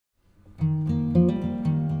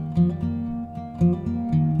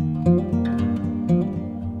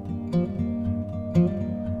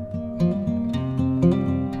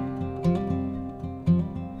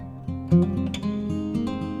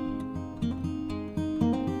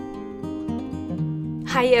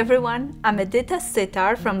Hi everyone, I'm Edyta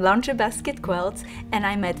Sitar from Laundry Basket Quilts and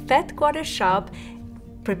I'm at Fat Quarter Shop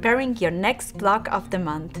preparing your next block of the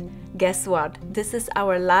month. Guess what? This is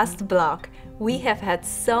our last block. We have had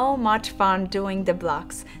so much fun doing the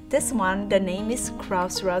blocks. This one, the name is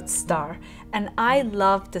Crossroads Star, and I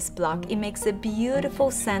love this block. It makes a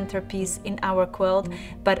beautiful centerpiece in our quilt,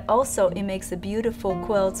 but also it makes a beautiful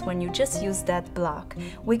quilts when you just use that block.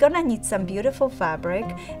 We're gonna need some beautiful fabric,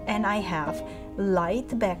 and I have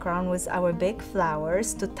light background with our big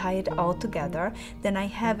flowers to tie it all together. Then I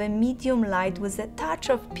have a medium light with a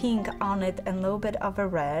touch of pink on it and a little bit of a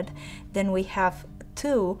red. Then we have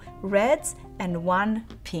 2 reds and 1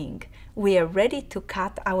 pink. We are ready to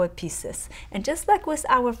cut our pieces. And just like with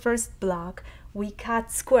our first block, we cut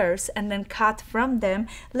squares and then cut from them.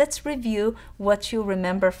 Let's review what you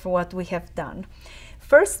remember for what we have done.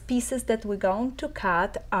 First pieces that we're going to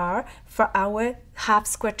cut are for our half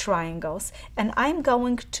square triangles, and I'm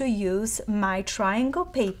going to use my triangle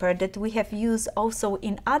paper that we have used also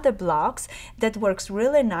in other blocks that works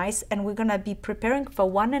really nice, and we're gonna be preparing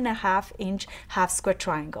for 1.5 inch half square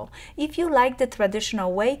triangle. If you like the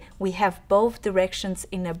traditional way, we have both directions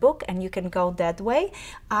in a book and you can go that way.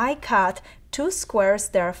 I cut 2 squares,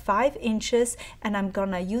 they are 5 inches, and I'm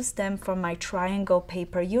gonna use them for my triangle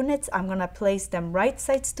paper units. I'm gonna place them right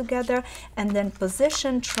sides together and then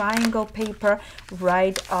position triangle paper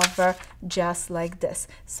right over just like this.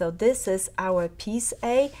 So this is our piece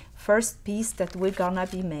A, first piece that we're gonna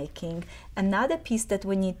be making. Another piece that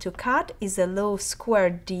we need to cut is a little square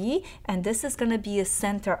D, and this is gonna be a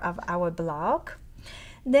center of our block.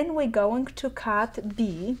 Then we're going to cut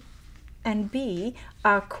B, and B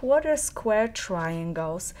are quarter square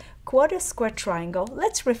triangles. Quarter square triangle,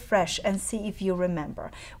 let's refresh and see if you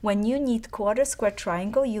remember. When you need quarter square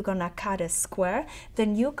triangle, you're gonna cut a square,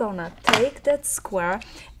 then you're gonna take that square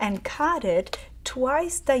and cut it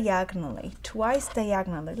twice diagonally.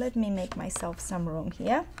 Let me make myself some room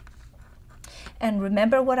here. And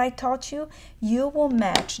remember what I taught you? You will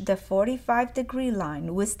match the 45-degree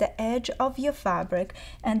line with the edge of your fabric,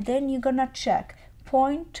 and then you're gonna check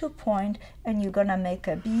point to point, and you're gonna make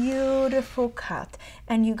a beautiful cut.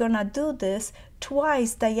 And you're gonna do this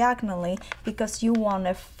twice diagonally because you want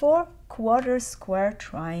a 4 quarter square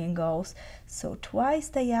triangles. So twice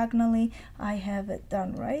diagonally, I have it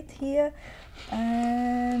done right here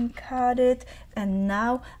and cut it, and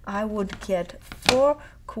now I would get 4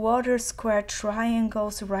 quarter square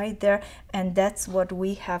triangles right there, and that's what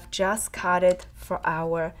we have just cut it for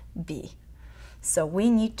our B. So we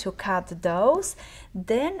need to cut those.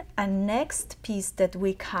 Then a next piece that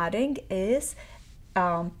we're cutting is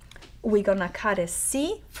we're gonna cut a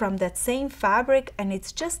C from that same fabric, and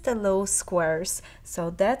it's just a little squares. So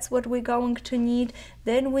that's what we're going to need.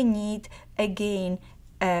 Then we need again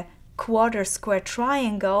a quarter square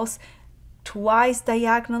triangles twice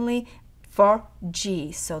diagonally for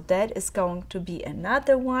G. So that is going to be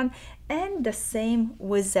another one, and the same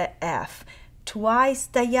with the F, twice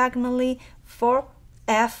diagonally for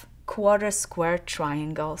F quarter square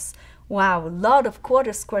triangles. Wow, a lot of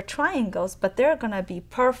quarter square triangles, but they're gonna be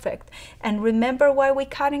perfect. And remember why we're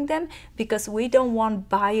cutting them? Because we don't want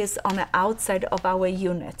bias on the outside of our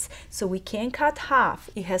units. So we can't cut half,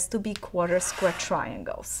 it has to be quarter square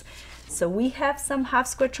triangles. So we have some half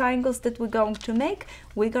square triangles that we're going to make.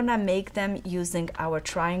 We're gonna make them using our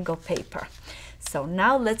triangle paper. So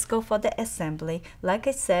now let's go for the assembly. Like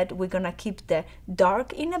I said, we're gonna keep the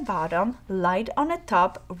dark in the bottom, light on the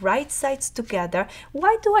top, right sides together.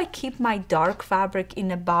 Why do I keep my dark fabric in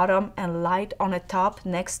the bottom and light on the top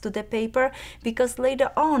next to the paper? Because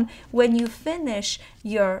later on, when you finish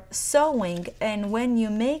your sewing and when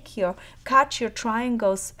you cut your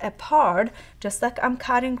triangles apart, just like I'm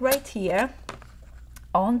cutting right here,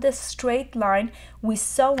 on the straight line, we're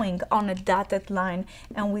sewing on a dotted line,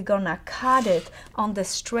 and we're gonna cut it on the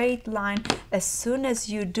straight line. As soon as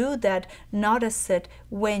you do that, notice it,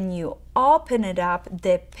 when you open it up,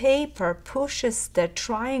 the paper pushes the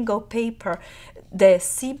triangle paper, the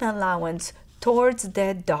seam allowance, towards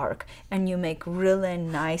the dark, and you make really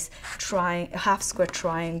nice half square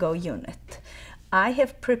triangle unit. I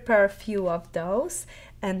have prepared a few of those,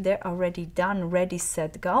 and they're already done, ready,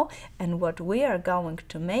 set, go. And what we are going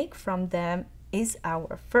to make from them is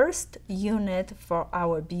our first unit for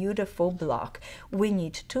our beautiful block. We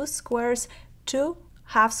need 2 squares, 2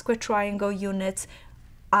 half square triangle units.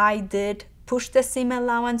 I did push the seam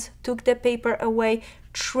allowance, took the paper away,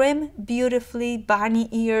 trim beautifully bunny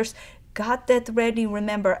ears, got that ready.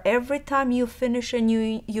 Remember, every time you finish a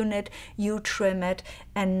new unit, you trim it.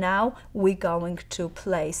 And now we're going to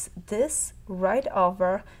place this right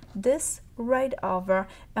over this right over,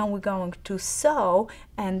 and we're going to sew,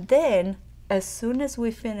 and then as soon as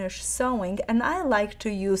we finish sewing, and I like to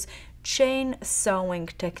use chain sewing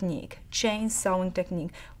technique,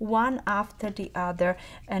 one after the other.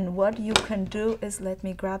 And what you can do is, let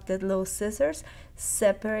me grab the little scissors,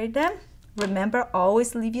 separate them. Remember,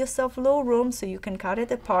 always leave yourself a little room so you can cut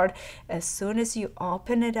it apart. As soon as you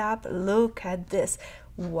open it up, look at this.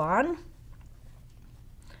 1,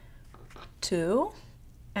 2,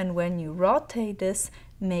 and when you rotate this,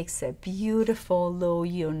 makes a beautiful little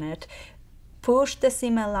unit. Push the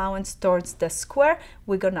seam allowance towards the square.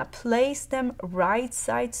 We're gonna place them right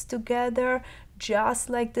sides together,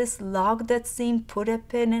 just like this. Lock that seam, put a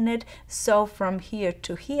pin in it, sew from here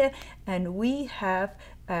to here, and we have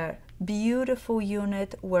a beautiful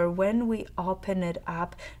unit where when we open it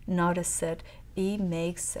up, notice it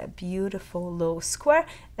makes a beautiful little square.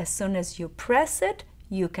 As soon as you press it,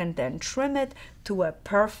 you can then trim it to a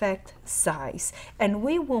perfect size. And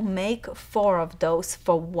we will make 4 of those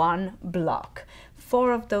for one block.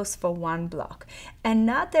 4 of those for one block.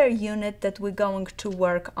 Another unit that we're going to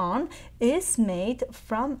work on is made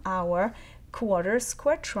from our quarter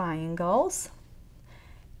square triangles.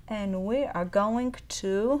 And we are going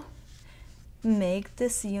to make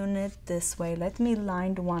this unit this way. Let me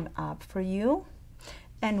line one up for you.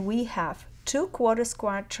 And we have 2 quarter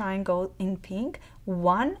square triangles in pink,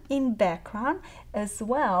 1 in background, as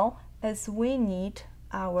well as we need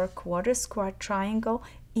our quarter square triangle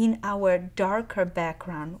in our darker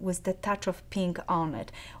background with the touch of pink on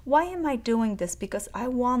it. Why am I doing this? Because I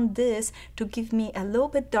want this to give me a little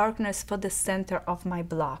bit darkness for the center of my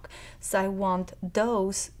block. So I want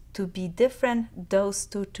those to be different, those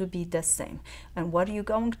two to be the same. And what you're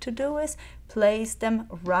going to do is place them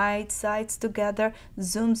right sides together,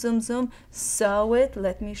 zoom, zoom, zoom, sew it.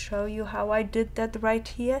 Let me show you how I did that right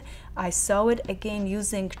here. I sew it again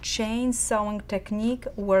using chain sewing technique,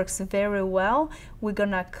 works very well. We're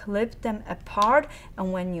gonna clip them apart,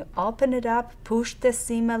 and when you open it up, push the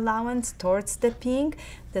seam allowance towards the pink.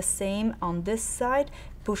 The same on this side,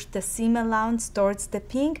 push the seam allowance towards the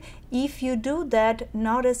pink. If you do that,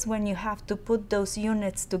 notice when you have to put those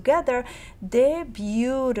units together, they're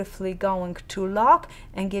beautifully going to lock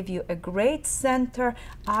and give you a great center.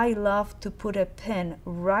 I love to put a pin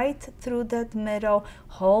right through that middle,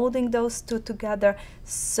 holding those two together,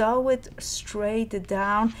 sew it straight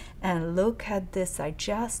down, and look at this. I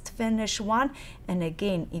just finished one, and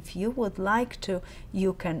again, if you would like to,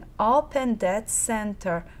 you can open that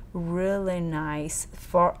center really nice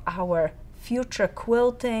for our future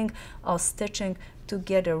quilting or stitching to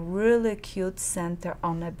get a really cute center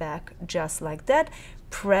on the back, just like that.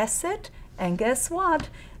 Press it, and guess what?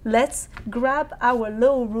 Let's grab our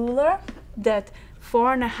little ruler, that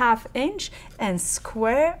 4.5 inch, and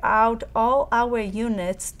square out all our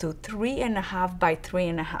units to 3.5 by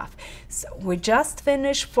 3.5. So we just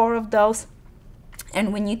finished 4 of those,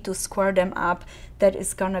 and we need to square them up. That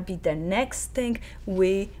is gonna be the next thing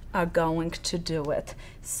we are going to do it.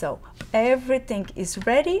 So everything is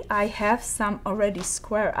ready. I have some already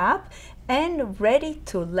square up and ready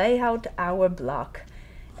to lay out our block.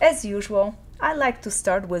 As usual, I like to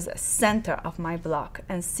start with the center of my block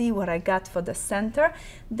and see what I got for the center.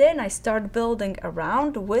 Then I start building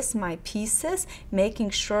around with my pieces,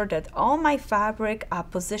 making sure that all my fabric are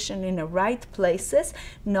positioned in the right places.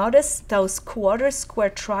 Notice those quarter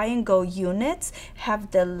square triangle units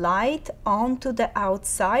have the light onto the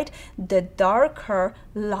outside, the darker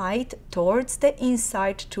light towards the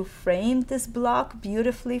inside to frame this block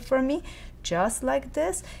beautifully for me. Just like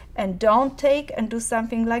this. And don't take and do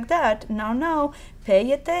something like that. No,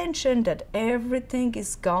 pay attention that everything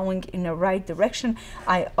is going in the right direction.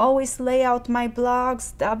 I always lay out my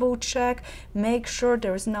blocks, double check, make sure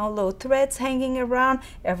there's no low threads hanging around,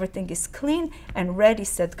 everything is clean and ready,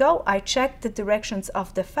 set, go. I check the directions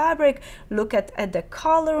of the fabric, look at the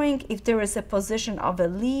coloring, if there is a position of a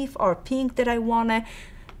leaf or pink that I want.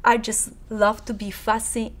 I just love to be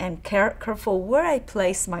fussy and careful where I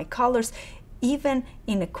place my colors, even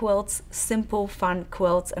in a quilts, simple, fun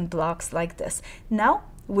quilts and blocks like this. Now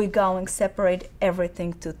we're going to separate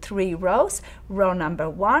everything to 3 rows. Row number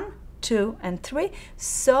 1, 2, and 3.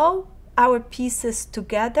 Sew our pieces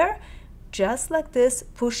together, just like this,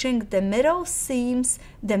 pushing the middle seams,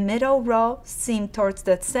 the middle row seam towards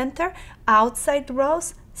the center, outside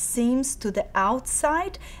rows seams to the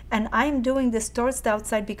outside, and I'm doing this towards the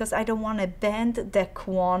outside because I don't want to bend the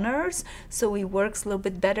corners, so it works a little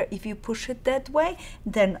bit better if you push it that way.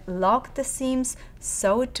 Then lock the seams,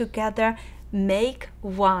 sew it together, make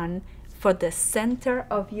 1 for the center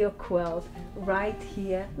of your quilt right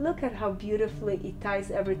here. Look at how beautifully it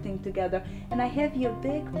ties everything together. And I have your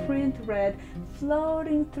big print red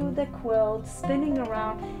floating through the quilt, spinning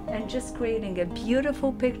around and just creating a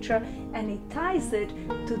beautiful picture, and it ties it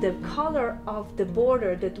to the color of the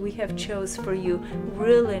border that we have chose for you.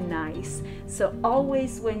 Really nice. So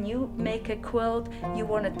always when you make a quilt, you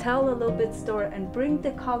want to tell a little bit story and bring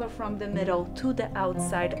the color from the middle to the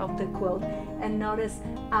outside of the quilt. And notice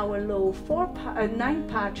our little 9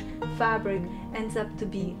 patch fabric ends up to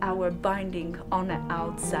be our binding on the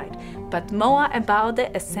outside. But more about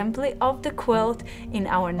the assembly of the quilt in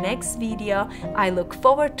our next video. I look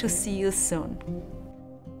forward to see you soon.